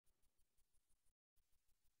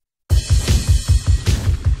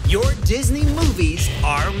Your Disney movies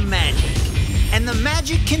are magic. And the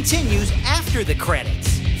magic continues after the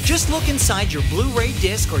credits. Just look inside your Blu-ray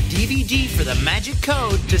disc or DVD for the magic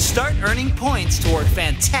code to start earning points toward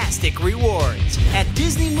fantastic rewards at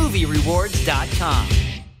DisneyMovieRewards.com.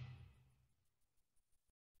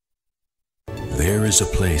 There is a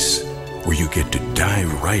place where you get to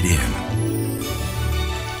dive right in,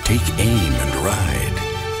 take aim and ride.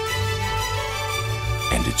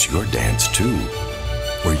 And it's your dance too,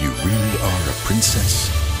 where you really are a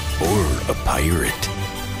princess or a pirate.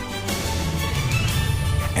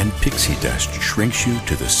 And pixie dust shrinks you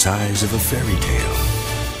to the size of a fairy tale.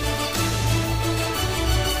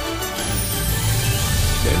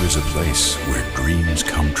 There is a place where dreams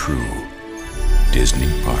come true.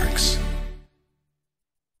 Disney Parks.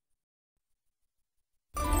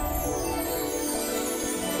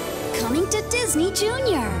 Coming to Disney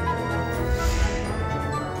Junior.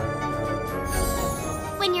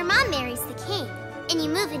 When your mom marries the king and you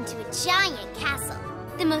move into a giant castle,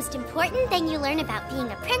 the most important thing you learn about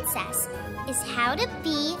being a princess is how to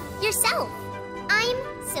be yourself. I'm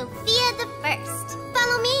Sophia the First.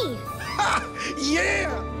 Follow me. Ha!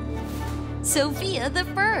 Yeah! Sophia the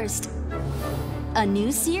First. A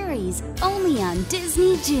new series only on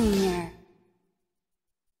Disney Junior.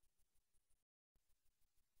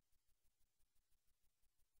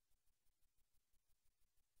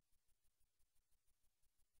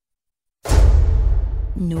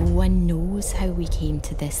 No one knows how we came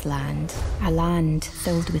to this land. A land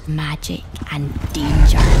filled with magic and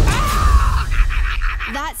danger.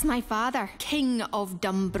 That's my father, King of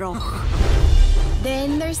Dumbroch.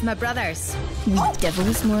 Then there's my brothers. We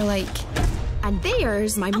devils, more like. And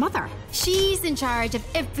there's my mother. She's in charge of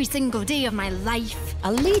every single day of my life.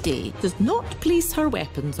 A lady does not place her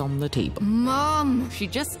weapons on the table. Mom! She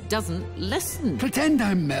just doesn't listen. Pretend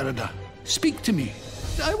I'm Merida. Speak to me.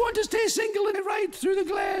 I want to stay single and ride through the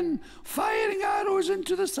glen, firing arrows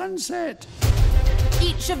into the sunset.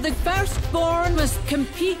 Each of the firstborn must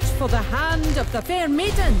compete for the hand of the fair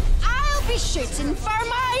maiden. I'll be shooting for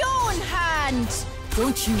my own hand!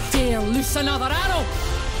 Don't you dare loose another arrow!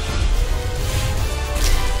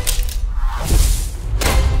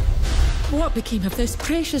 What became of this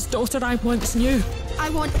precious daughter I once knew? I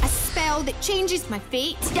want a spell that changes my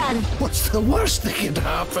fate. Done. What's the worst that could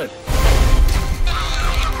happen?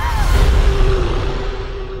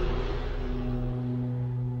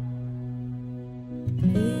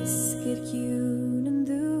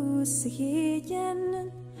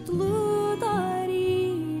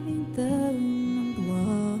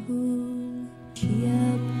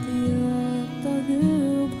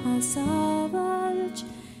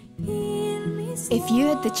 If you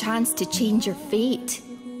had the chance to change your fate,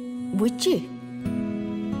 would you?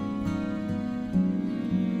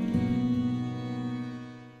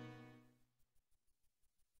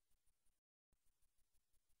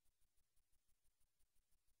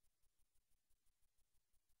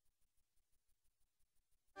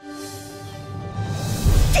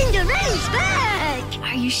 Cinderella's back!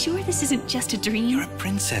 Are you sure this isn't just a dream? You're a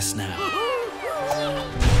princess now.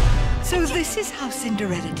 So this is how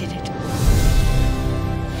Cinderella did it.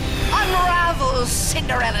 Unravel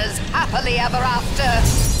Cinderella's happily ever after.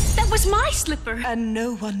 That was my slipper. And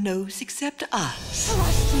no one knows except us.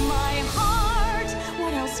 Trust my heart.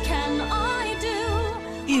 What else can I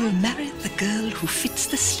do? He'll marry the girl who fits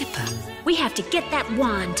the slipper. We have to get that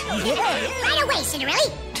wand. Right away,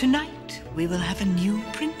 Cinderella. Tonight, we will have a new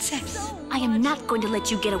princess. I am not going to let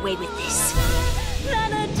you get away with this.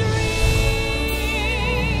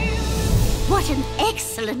 What an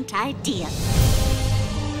excellent idea.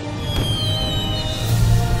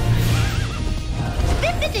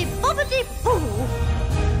 Bippity-boppity-boo.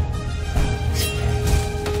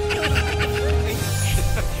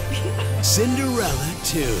 Cinderella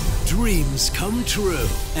 2, Dreams Come True,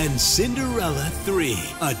 and Cinderella 3,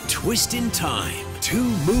 A Twist in Time. 2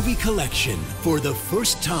 movie collection for the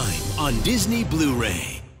first time on Disney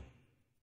Blu-ray.